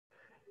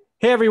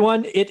Hey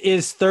everyone, it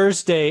is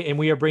Thursday and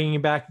we are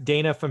bringing back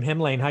Dana from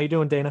Himlane. How you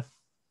doing, Dana?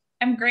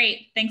 I'm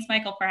great. Thanks,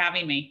 Michael, for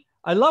having me.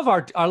 I love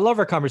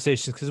our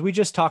conversations because we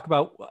just talk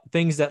about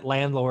things that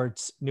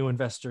landlords, new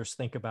investors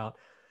think about.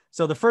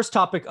 So the first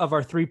topic of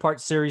our three-part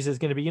series is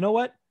going to be, you know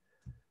what?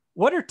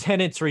 What are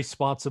tenants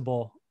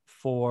responsible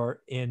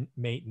for in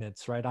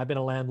maintenance, right? I've been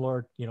a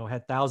landlord,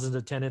 had thousands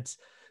of tenants.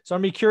 So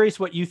I'm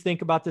curious what you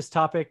think about this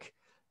topic.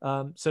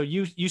 So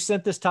you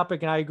sent this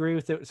topic and I agree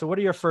with it. So what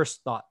are your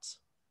first thoughts?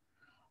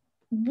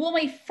 Well,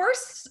 my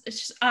first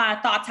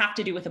thoughts have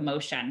to do with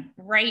emotion,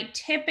 right?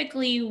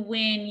 Typically,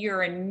 when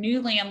you're a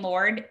new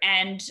landlord,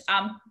 and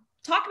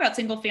talk about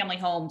single family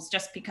homes,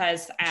 just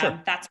because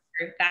Sure. that's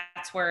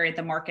where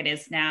the market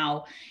is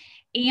now.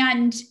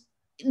 And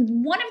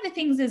one of the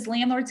things is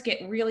landlords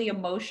get really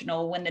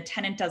emotional when the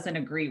tenant doesn't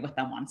agree with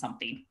them on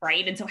something,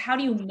 right? And so, how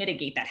do you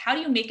mitigate that? How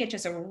do you make it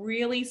just a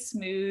really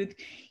smooth,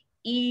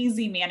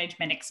 easy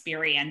management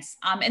experience?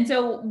 And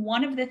so,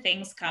 one of the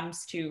things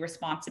comes to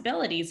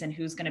responsibilities and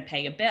who's going to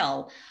pay a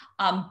bill.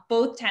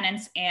 Both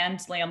tenants and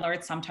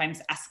landlords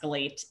sometimes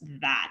escalate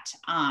that,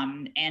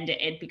 and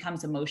it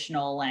becomes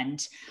emotional.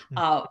 And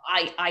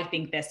I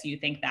think this, you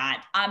think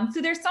that. So,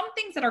 there's some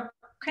things that are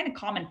kind of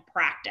common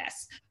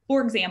practice.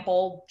 For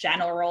example,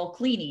 general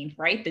cleaning,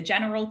 right? The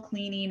general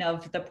cleaning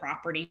of the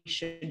property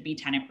should be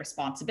tenant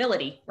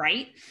responsibility,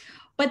 right?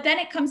 But then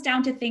it comes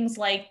down to things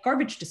like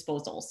garbage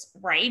disposals,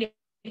 right?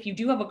 If you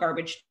do have a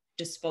garbage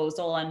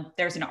disposal and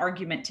there's an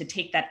argument to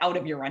take that out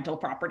of your rental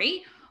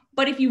property,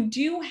 but if you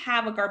do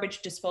have a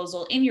garbage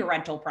disposal in your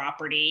rental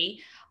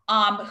property,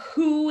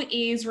 who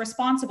is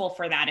responsible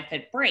for that if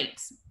it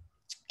breaks?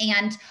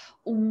 And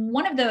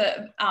one of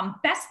the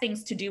best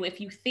things to do if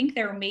you think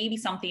there may be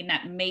something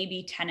that may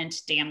be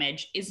tenant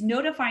damage is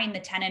notifying the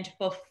tenant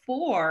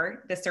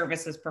before the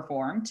service is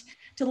performed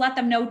to let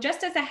them know,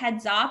 just as a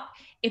heads up,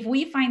 if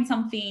we find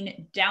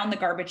something down the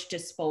garbage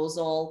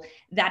disposal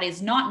that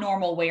is not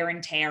normal wear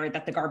and tear,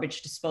 that the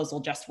garbage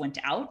disposal just went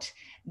out,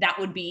 that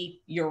would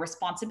be your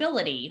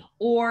responsibility.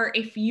 Or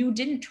if you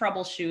didn't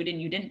troubleshoot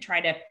and you didn't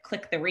try to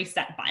click the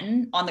reset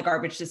button on the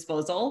garbage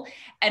disposal,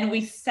 and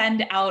we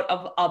send out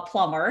a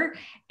plumber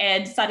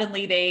and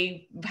suddenly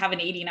they have an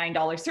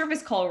 $89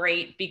 service call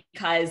rate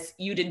because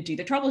you didn't do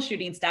the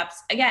troubleshooting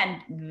steps,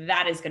 again,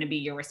 that is going to be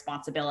your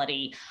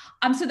responsibility.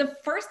 So the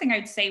first thing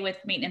I'd say with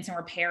maintenance and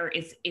repair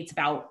is it's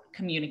about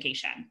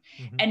communication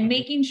Mhm. and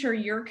making sure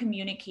you're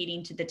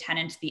communicating to the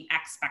tenant the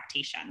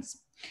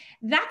expectations.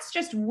 That's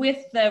just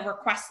with the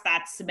request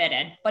that's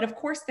submitted. But of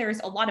course,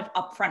 there's a lot of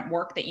upfront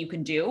work that you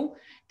can do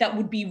that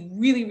would be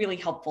really, really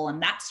helpful.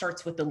 And that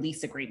starts with the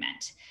lease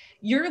agreement.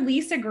 Your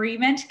lease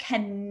agreement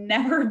can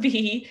never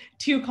be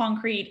too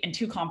concrete and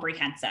too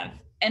comprehensive.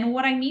 And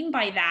what I mean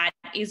by that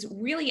is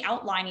really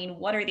outlining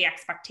what are the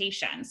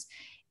expectations.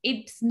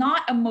 It's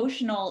not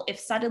emotional if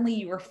suddenly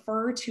you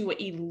refer to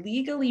a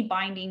legally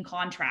binding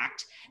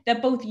contract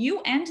that both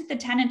you and the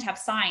tenant have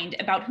signed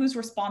about who's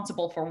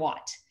responsible for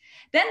what.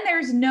 Then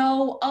there's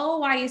no,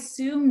 oh, I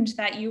assumed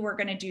that you were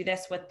going to do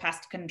this with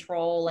pest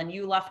control and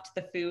you left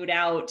the food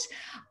out.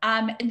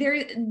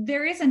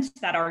 There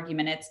isn't that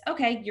argument. It's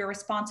okay, you're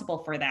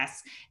responsible for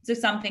this. So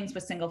some things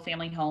with single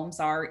family homes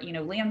are,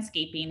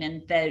 landscaping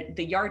and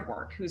the yard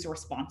work. Who's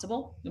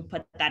responsible? You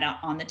put that out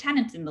on the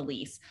tenant in the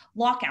lease.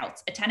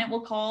 Lockouts. A tenant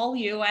will call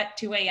you at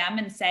 2 a.m.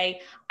 and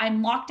say,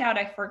 I'm locked out.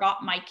 I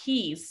forgot my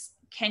keys.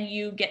 Can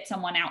you get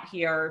someone out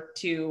here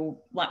to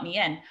let me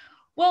in?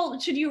 Well,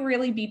 should you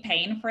really be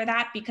paying for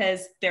that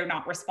because they're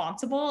not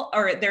responsible,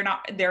 or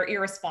they're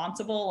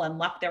irresponsible and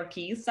left their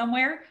keys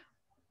somewhere?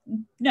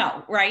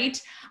 No,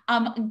 right?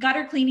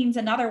 Gutter cleaning is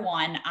another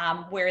one,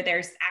 where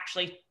there's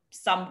actually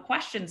some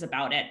questions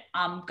about it.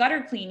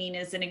 Gutter cleaning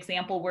is an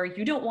example where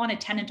you don't want a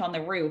tenant on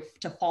the roof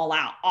to fall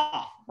out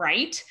off,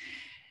 right?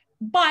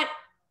 But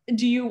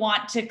do you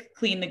want to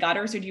clean the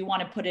gutters, or do you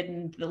want to put it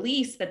in the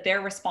lease that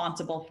they're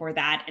responsible for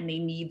that and they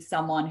need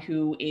someone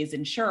who is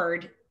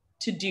insured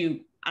to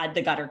do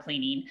the gutter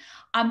cleaning?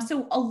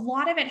 So a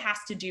lot of it has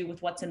to do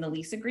with what's in the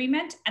lease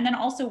agreement, and then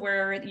also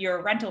where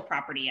your rental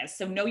property is.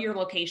 So know your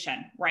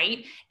location,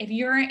 right? If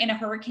you're in a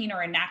hurricane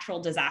or a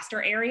natural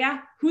disaster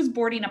area, who's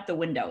boarding up the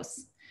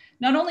windows?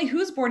 Not only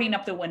who's boarding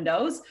up the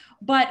windows,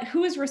 but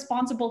who is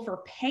responsible for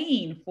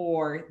paying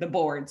for the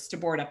boards to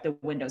board up the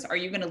windows? Are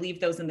you going to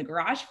leave those in the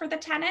garage for the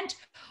tenant,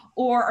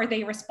 or are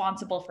they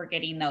responsible for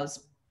getting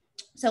those?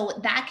 So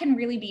that can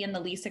really be in the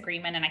lease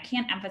agreement. And I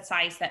can't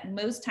emphasize that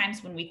most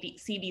times when we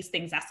see these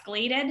things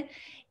escalated,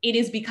 it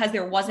is because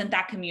there wasn't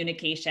that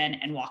communication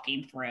and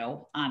walking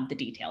through the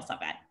details of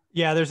it.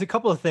 Yeah, there's a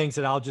couple of things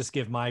that I'll just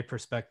give my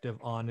perspective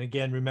on.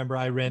 Again, remember,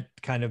 I rent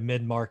kind of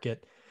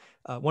mid-market.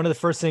 One of the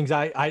first things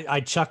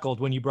I chuckled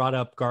when you brought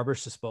up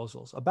garbage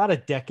disposals. About a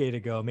decade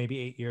ago, maybe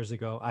 8 years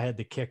ago, I had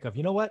the kick of,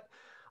 you know what?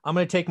 I'm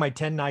going to take my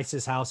 10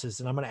 nicest houses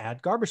and I'm going to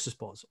add garbage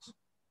disposals.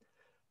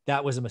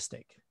 That was a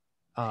mistake.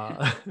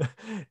 Uh,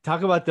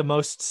 Talk about the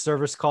most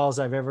service calls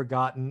I've ever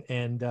gotten.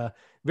 And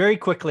very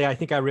quickly, I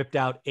think I ripped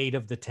out 8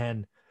 of the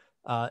 10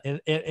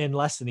 in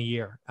less than a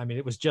year. I mean,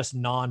 it was just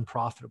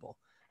non-profitable.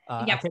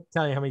 I can't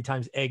tell you how many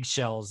times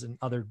eggshells and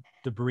other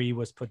debris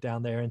was put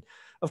down there. And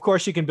of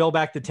course you can bill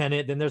back the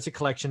tenant, then there's a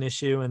collection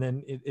issue, and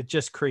then it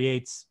just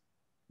creates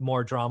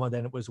more drama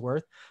than it was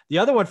worth. The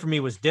other one for me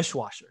was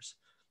dishwashers,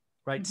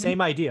 right? Mm-hmm.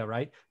 Same idea,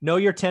 right? Know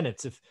your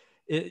tenants. If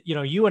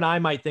you and I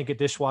might think a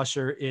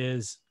dishwasher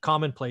is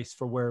commonplace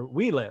for where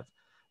we live,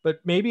 but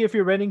maybe if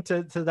you're renting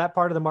to that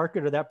part of the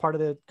market or that part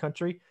of the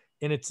country,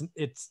 and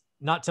it's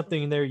not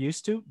something they're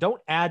used to,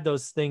 don't add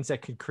those things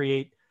that could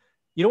create,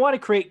 you don't want to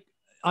create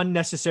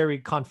unnecessary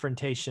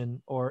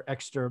confrontation or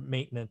extra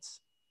maintenance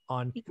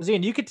on, because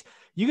again, you could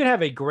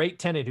have a great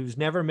tenant who's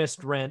never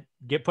missed rent,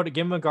 give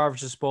them a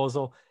garbage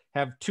disposal,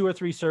 have 2 or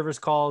 3 service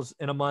calls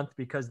in a month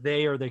because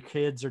they or their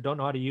kids or don't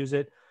know how to use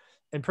it.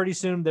 And pretty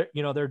soon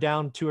they're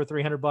down $200 or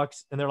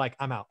 $300 and they're like,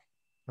 I'm out.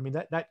 I mean,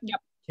 that Yep.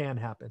 can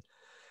happen.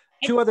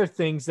 2 other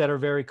things that are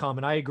very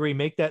common. I agree.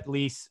 Make that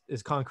lease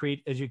as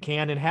concrete as you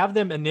can and have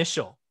them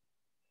initial,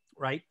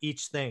 right?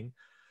 Each thing.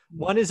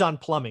 One is on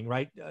plumbing,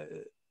 right?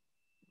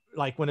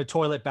 Like when a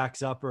toilet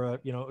backs up or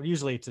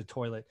usually it's a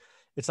toilet.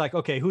 It's like,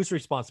 okay, who's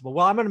responsible?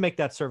 Well, I'm going to make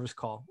that service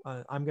call.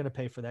 I'm going to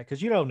pay for that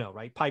because you don't know,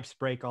 right? Pipes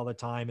break all the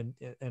time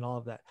and all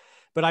of that.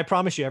 But I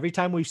promise you, every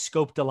time we've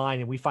scoped a line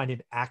and we find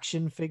an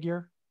action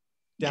figure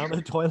down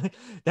the toilet,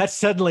 that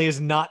suddenly is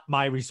not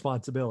my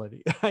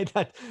responsibility. Right?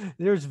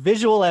 There's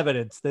visual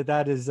evidence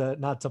that is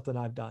not something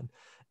I've done.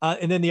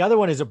 And then the other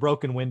one is a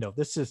broken window.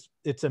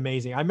 It's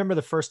amazing. I remember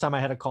the first time I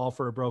had a call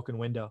for a broken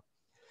window,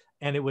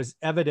 and it was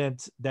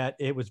evident that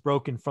it was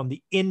broken from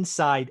the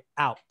inside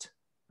out,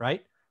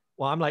 right?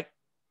 Well, I'm like,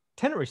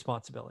 tenant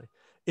responsibility.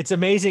 It's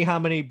amazing how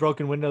many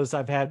broken windows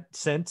I've had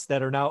since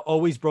that are now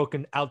always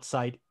broken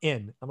outside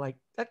in. I'm like,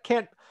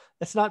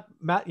 that's not,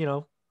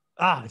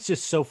 it's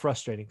just so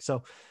frustrating.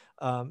 So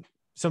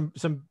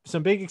some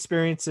big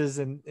experiences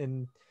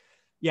and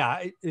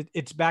yeah,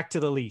 it's back to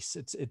the lease.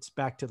 It's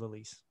back to the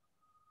lease.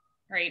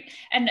 Right.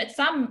 And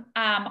some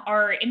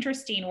are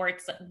interesting where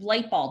it's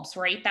light bulbs,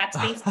 right? That's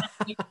based on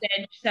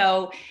usage.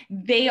 So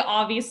they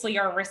obviously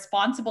are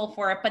responsible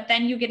for it. But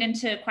then you get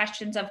into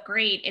questions of,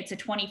 great, it's a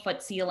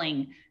 20-foot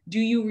ceiling. Do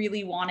you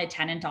really want a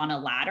tenant on a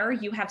ladder?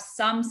 You have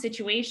some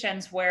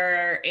situations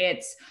where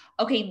it's,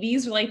 okay,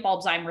 these light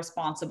bulbs I'm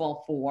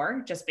responsible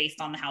for just based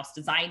on the house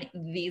design.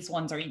 These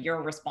ones are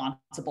you're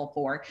responsible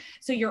for.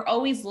 So you're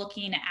always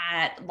looking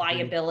at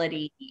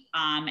liability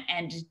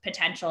and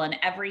potential, and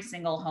every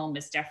single home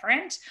is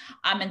different.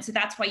 And so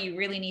that's why you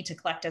really need to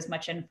collect as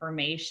much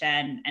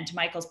information. And to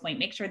Michael's point,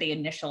 make sure they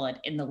initial it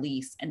in the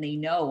lease and they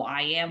know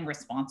I am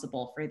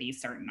responsible for these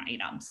certain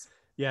items.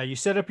 Yeah, you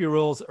set up your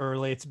rules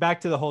early. It's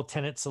back to the whole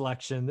tenant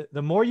selection.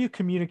 The more you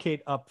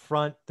communicate up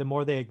front, the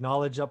more they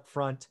acknowledge up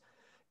front.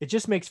 It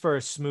just makes for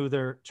a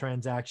smoother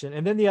transaction.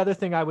 And then the other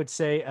thing I would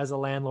say as a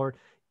landlord,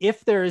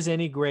 if there is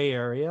any gray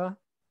area,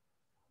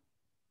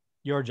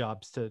 your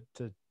job's to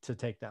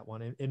take that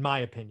one, in my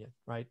opinion,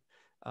 right?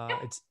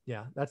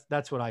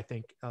 That's what I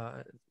think.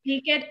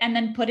 Take it and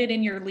then put it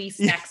in your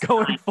lease next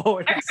going time.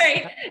 forward.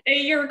 Right?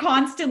 You're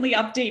constantly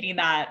updating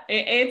that.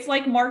 It's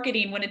like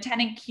marketing. When a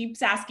tenant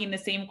keeps asking the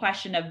same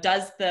question of,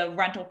 does the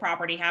rental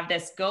property have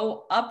this?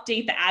 Go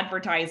update the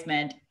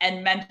advertisement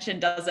and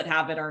mention, does it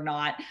have it or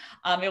not?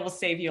 It will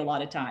save you a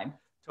lot of time.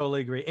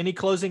 Totally agree. Any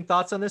closing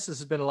thoughts on this? This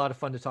has been a lot of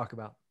fun to talk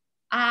about.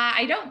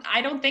 I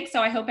don't think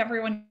so. I hope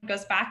everyone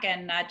goes back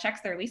and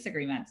checks their lease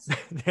agreements.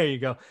 There you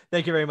go.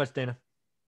 Thank you very much, Dana.